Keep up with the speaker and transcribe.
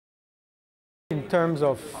terms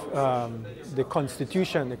of the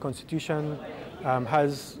Constitution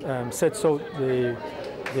has sets out the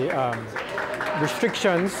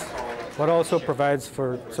restrictions, but also provides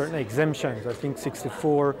for certain exemptions. I think section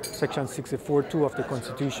 64(2) of the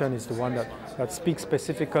Constitution is the one that speaks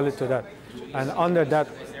specifically to that. And under that,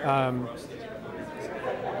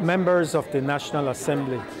 members of the National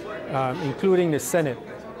Assembly, including the Senate,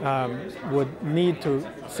 would need to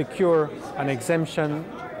secure an exemption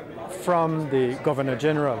from the Governor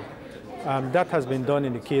General. That has been done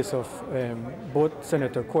in the case of both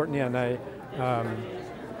Senator Courtenay and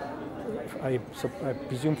I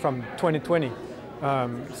presume from 2020.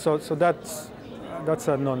 So that's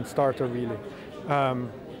a non-starter really.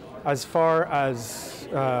 As far as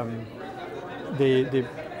the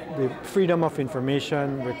freedom of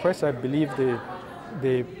information request, I believe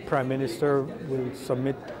the Prime Minister will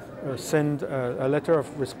submit or send a letter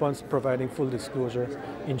of response providing full disclosure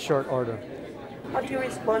in short order. How do you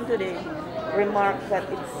respond to the remark that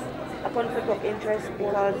it's a conflict of interest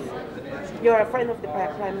because you're a friend of the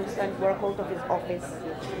Prime Minister and work out of his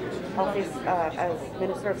office as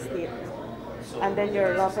Minister of State, and then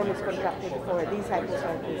your law firm is contracted for these types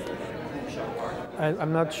of cases?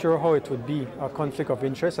 I'm not sure how it would be a conflict of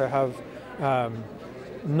interest. I have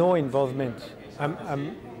no involvement.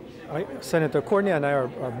 Senator Courtenay and I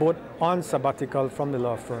are both on sabbatical from the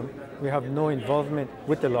law firm. We have no involvement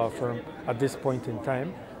with the law firm at this point in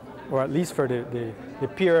time, or at least for the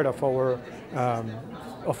period of our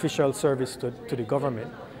official service to the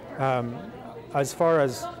government. As far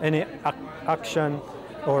as any action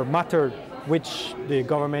or matter which the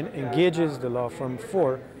government engages the law firm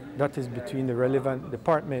for, that is between the relevant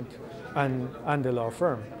department and the law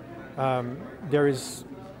firm. There is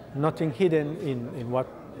nothing hidden in what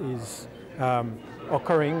is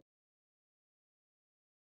occurring.